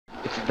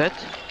Is it that?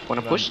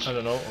 Wanna push? I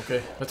don't know.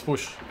 Okay, let's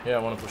push. Yeah, I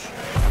wanna push.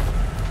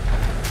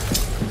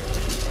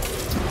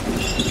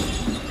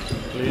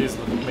 Please,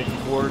 make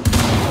it work.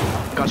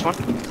 Got one.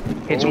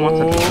 Hit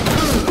one.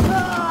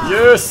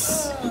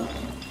 Yes!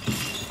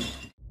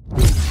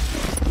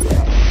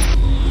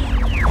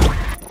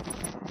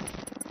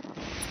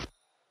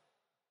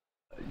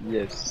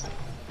 Yes.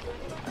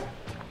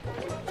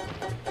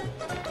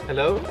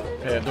 Hello?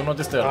 Do not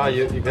disturb. Ah,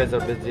 you guys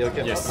are busy,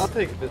 okay. Yes. I'll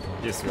take this.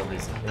 Yes, we are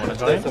busy. You wanna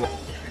join?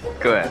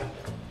 Go ahead.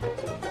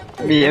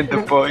 Me and the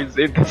boys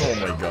in the... Oh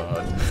my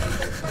god.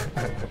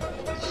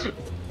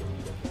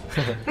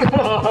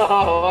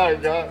 Oh my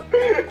god.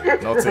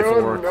 Not safe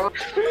for work. No.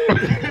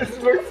 This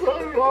looks so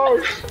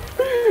wrong.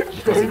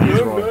 Because it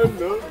is wrong.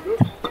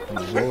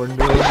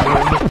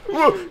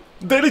 No.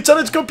 Daily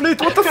challenge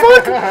complete, what the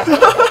fuck?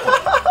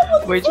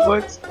 Wait,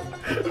 what?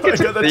 I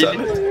got a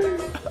challenge.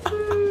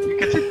 You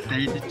get a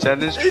daily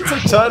challenge? It's a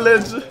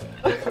challenge.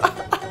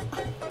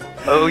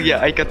 Oh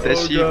yeah, I got the Oh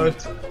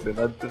achievement. Then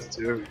I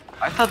deserve it.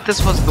 I thought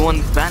this was the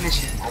one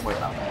vanishing. Oh my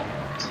god.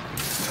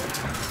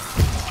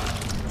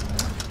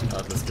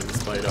 Let's get the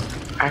spider.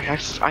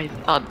 I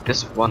thought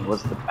this one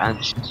was the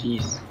vanishing.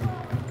 Jeez.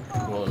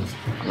 Well,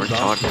 I'm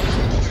retarded.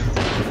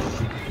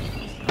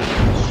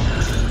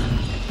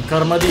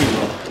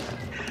 Carmadillo.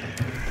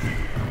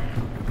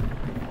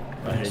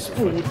 I hate it.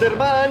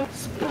 Spooderman!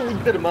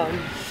 Spooderman!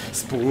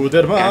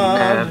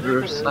 Spooderman!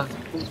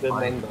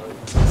 Spooderman.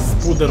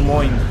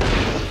 Spoodermoin.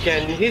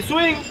 Can he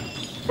swing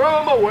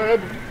from a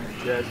web?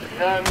 Yes, he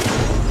can.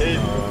 Hey,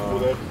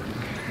 Spooder.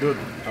 Dude,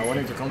 I want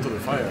you to come to the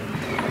fire.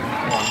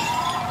 Come on.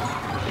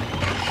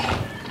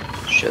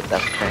 Shut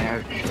that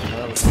bear.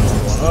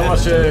 Oh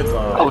shit!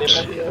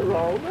 Ouch.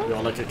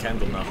 You're like a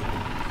candle now.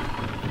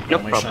 No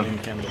My problem. shining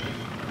candle.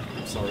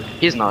 Sorry.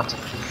 He's not.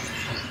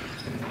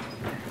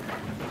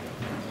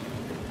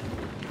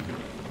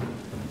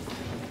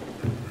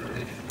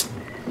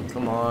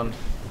 Come on.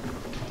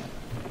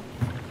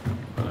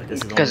 I guess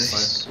he's on the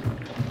Because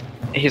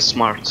he's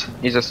smart.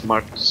 He's a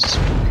smart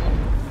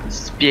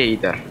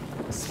spider.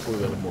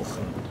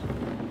 Spoodermochen.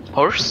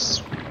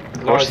 Horse?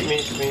 No, it's Horsey. me,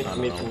 it's me, it's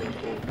me, it's me.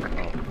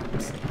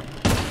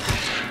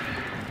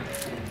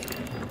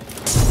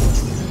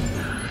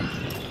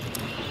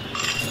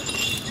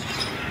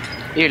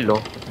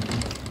 Yellow.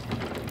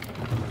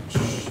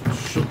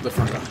 Shoot the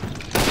fucker.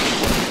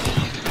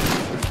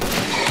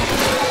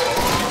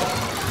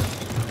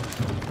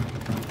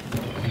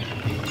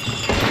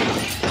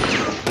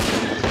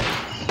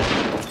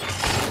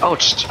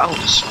 Ouch,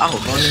 ouch,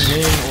 ouch. Running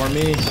him or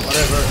me,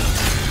 whatever.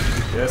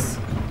 Yes.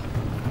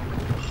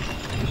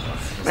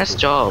 Nice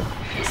job.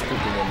 It's cooking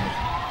on me.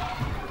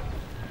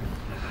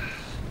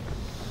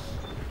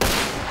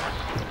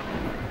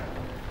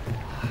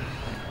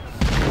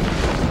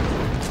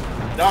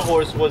 That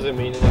horse wasn't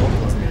me, you know. It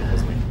was me, it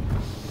was me.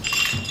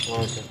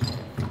 Okay.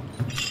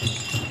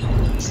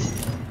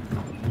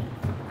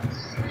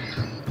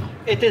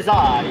 It is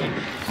I.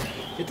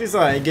 It is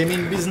I,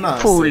 GamingBizzness.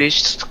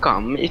 Foolish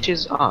scum, it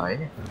is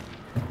I.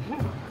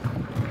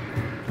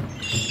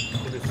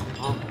 It is,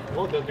 oh,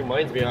 that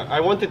reminds me.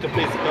 I wanted to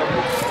play Scum.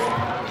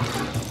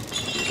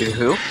 Kill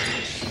who?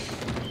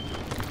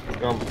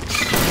 Scum.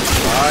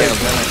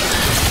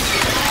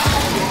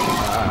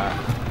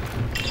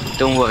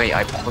 Don't worry,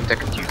 I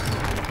protect you.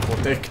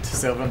 Protect,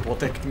 servant,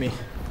 protect me.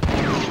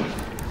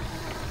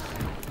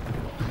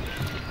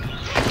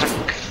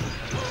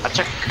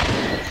 Attack!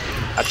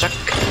 Attack!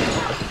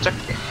 Attack!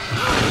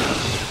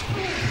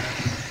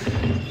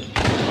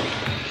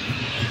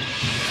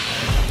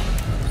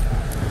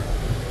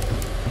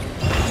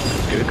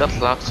 We got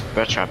lots of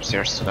bear traps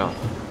here, so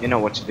you know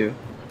what to do.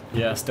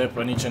 Yeah, step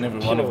on each and every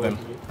one of them.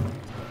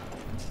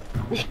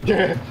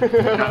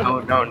 No,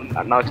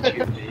 not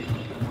you, Dave.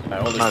 I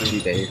always Not do.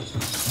 you, Dave.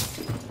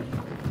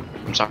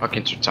 I'm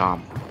talking to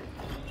Tom.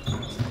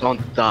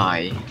 Don't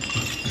die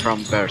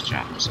from bear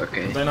traps,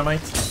 okay?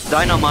 Dynamite?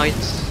 Dynamite!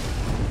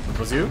 It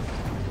was you?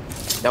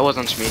 That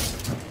wasn't me.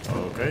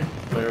 Okay,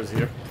 players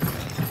here.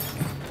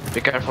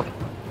 Be careful.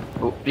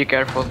 Oh, be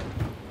careful.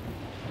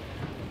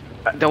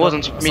 That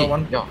wasn't me.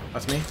 Someone? Yeah.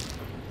 That's me.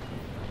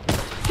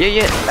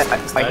 Yeah,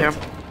 I hear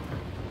him.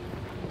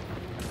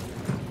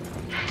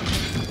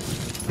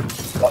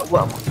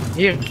 Well,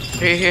 here.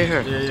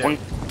 Yeah. One.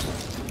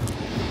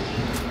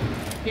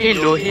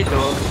 Hello. What are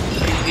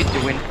you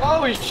doing?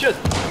 Oh shit!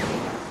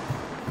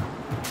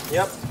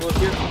 Yep, he was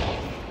here.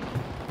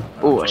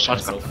 Oh, a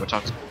shotgun. Watch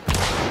out.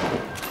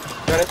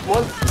 Got it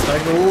one.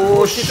 Like,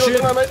 oh shit!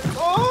 Dynamite.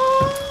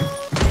 Oh!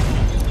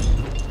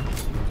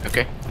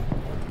 Okay.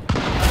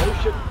 Oh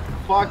shit!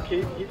 Fuck!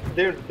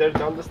 They're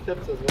down the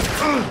steps as well.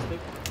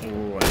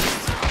 Oh, I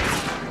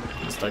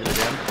just stuck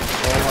again.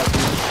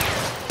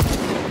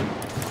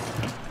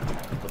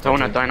 Don't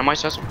want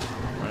dynamite us.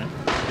 Right.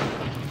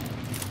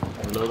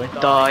 I'm loading.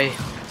 Die.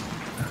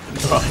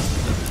 Die.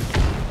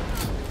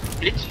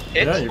 Hit.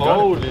 Yeah, you got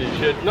Holy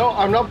shit! No,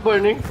 I'm not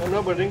burning. I'm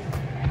not burning.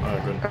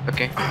 Alright, good.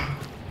 Okay.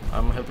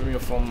 I'm helping you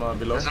from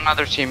below. There's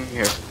another team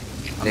here.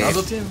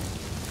 Another team?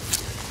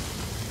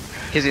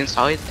 He's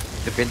inside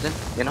the building,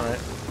 you know? Alright.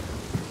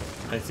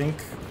 I think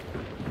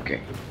Okay.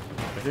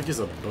 he's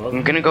above.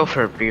 I'm gonna go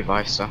for a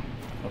revive, so.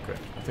 Okay,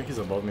 I think he's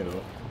above me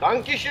though.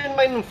 Dankeschön,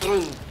 mein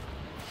Freund.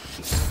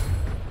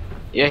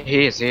 Yeah,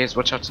 he is.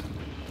 Watch out.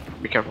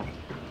 Be careful.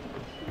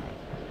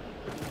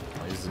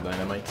 I'll use the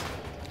dynamite.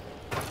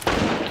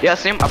 Yeah,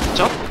 same up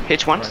top.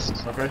 Hit once.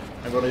 Right. Okay,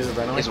 I'm gonna use the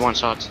dynamite. He's one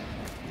shot.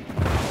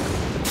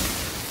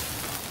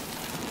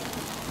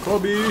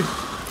 Kobe!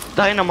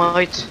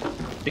 Dynamite.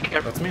 Be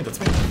careful. That's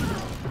me.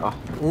 Oh.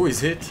 Oh,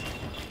 he's hit.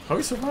 How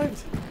he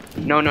survived?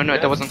 No, Yeah.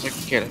 that wasn't a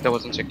kill. That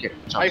wasn't a kill.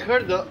 I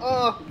heard the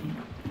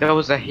That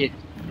was a hit.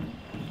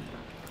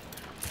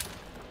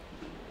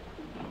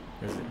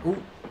 Where is he? Ooh,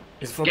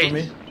 he's in front of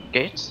me.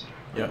 Gate.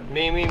 Yeah.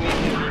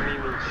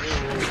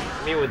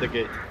 me with the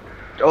gate.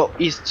 Oh,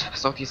 east,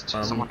 southeast.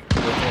 Someone.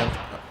 Looking at,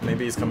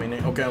 maybe he's coming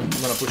in. Okay, I'm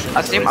gonna push him.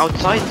 I see him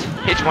outside.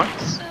 Hit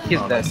once. He's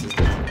Oh, dead. nice, he's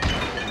dead.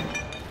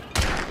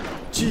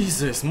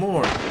 Jesus,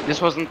 more!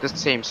 This wasn't the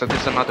same, so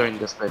there's another in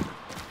this live.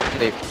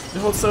 The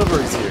whole server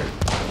is here.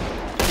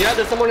 Yeah,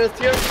 there's someone else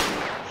here.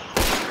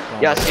 Oh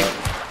Yeah, my see. God.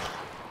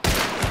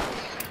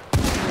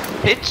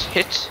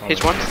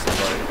 Hit once.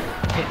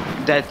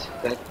 Survive. Dead.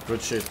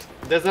 Good shit.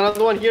 There's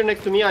another one here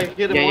next to me. I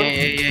hit him once.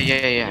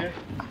 Yeah.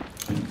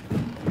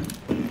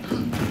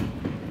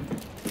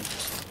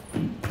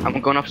 I'm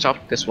gonna stop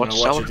this watch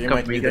Watch tower. it, he Come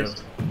might be here. there.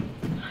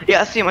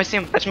 Yeah, I see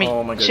him. That's me.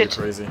 Oh my God, Shit.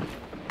 you're crazy.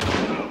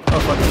 Oh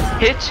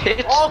fuck.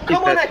 Hit. Oh, He's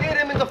come on, I dead. hit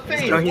him in the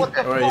face. No, he's What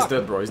the Alright, he's fuck?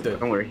 dead, bro. He's dead.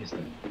 Don't worry, he's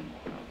dead.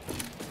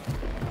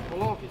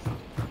 Hold on,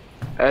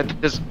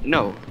 please.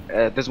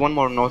 There's one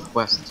more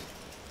northwest.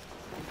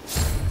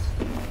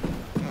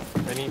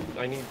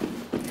 I need.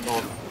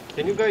 Oh,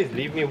 can you guys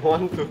leave me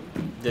one to?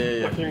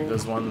 Yeah. Fucking-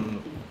 There's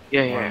one.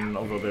 Yeah. One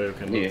over there you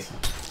can do Yeah. it.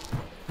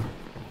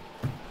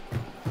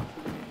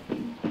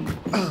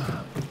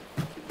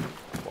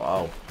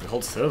 Wow, the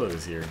whole server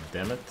is here.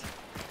 Damn it.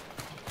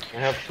 I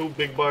have 2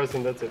 big bars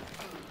and that's it.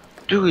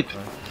 Dude,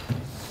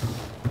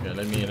 Yeah,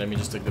 let me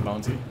just take the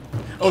bounty.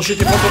 Oh shit,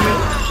 in front of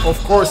me! Of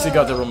course he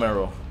got the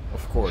Romero.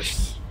 Of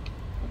course.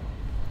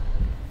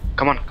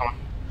 come on.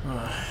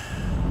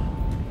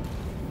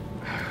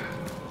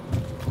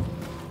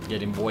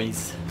 Get him,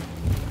 boys.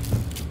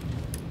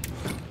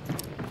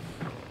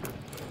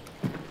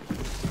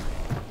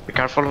 Be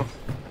careful.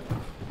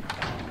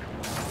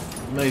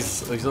 No,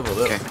 he's over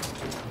there. Okay.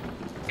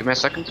 Give me a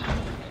second.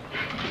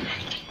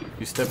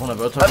 You step on a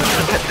vertex.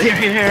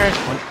 Here.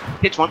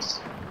 Hit once.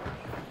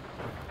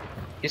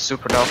 He's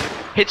super low.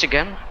 Hit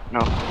again? No.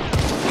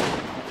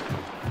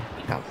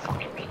 Yeah,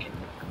 fucking peek.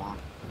 Come on.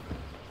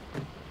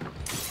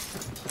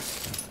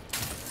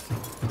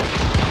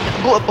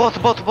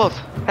 Both.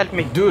 Help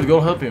me. Dude, go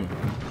help him.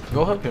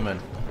 Go help him, man.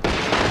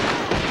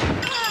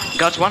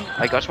 Got one.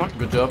 I got one.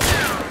 Good job.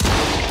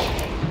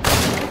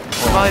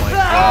 Survive.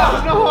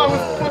 Oh no, I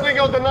was pulling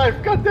out the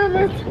knife. God damn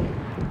it!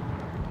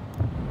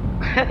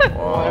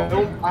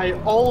 Wow. I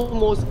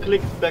almost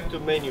clicked back to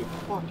menu.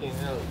 Fucking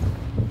hell.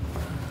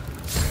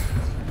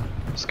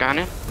 Scan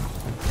it.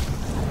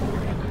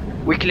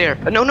 We clear.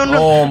 No.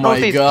 Oh my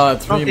Northeast.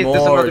 God, 3 Northeast,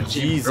 there's more. another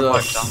team.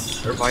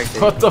 Jesus. Revive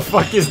them. What the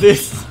fuck is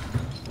this?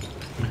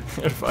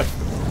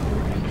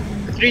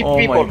 Three Oh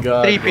people. my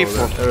God, Three bro,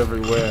 people. they're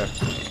everywhere.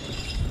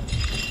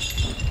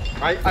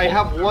 I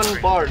have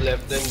 1 bar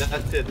left and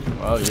that's it.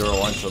 Well, you're a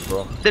one shot,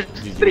 bro. There's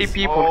GG's. 3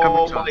 people Oh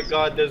coming to my us.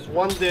 god, there's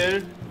one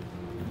there.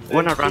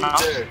 When I and run 2 out.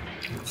 there.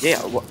 Yeah,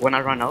 when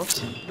I run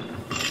out.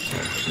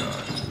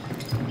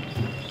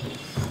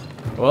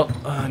 Well,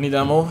 I need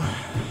ammo.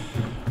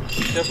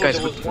 Careful, Guys,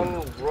 there was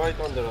one right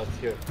under us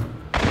here.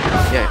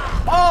 Yeah.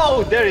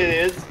 Oh, there it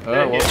is.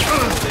 There well. it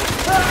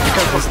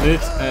is. He's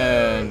lit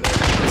and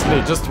he's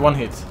lit. Just 1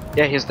 hit.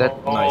 Yeah, he's dead.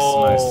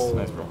 Oh.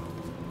 Nice, bro.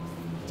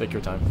 Take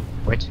your time.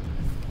 Wait.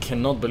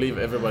 Cannot believe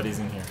everybody's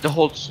in here. The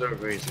whole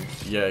server is in.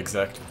 Yeah,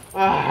 exactly.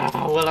 Ah,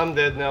 well, I'm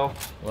dead now.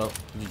 Well,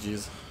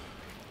 GG's.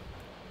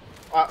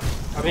 I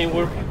mean,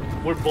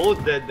 we're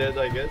both dead,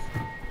 I guess.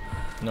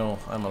 No,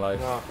 I'm alive.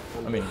 Ah,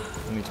 I mean,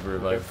 I need to be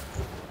revived.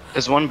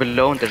 There's one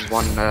below and there's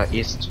one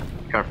east.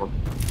 Careful.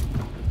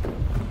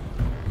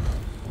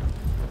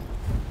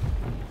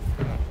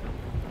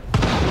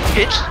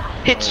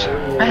 Hit!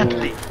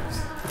 Badly!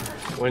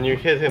 when you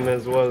hit him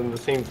as well in the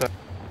same time.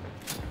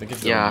 I think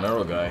it's the Yeah.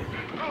 Romero guy.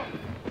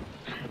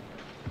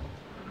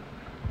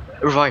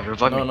 Revive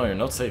me. No, you're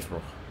not safe,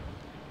 bro.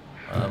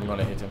 I'm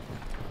gonna hit him.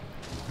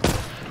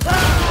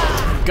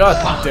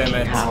 God damn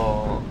it!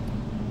 Oh.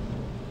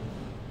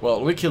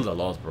 Well, we killed a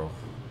lot, bro.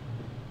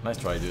 Nice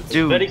try, dude.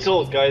 Dude, Very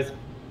close, guys.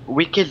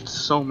 we killed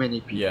so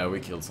many people. Yeah, we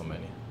killed so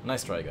many.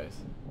 Nice try, guys.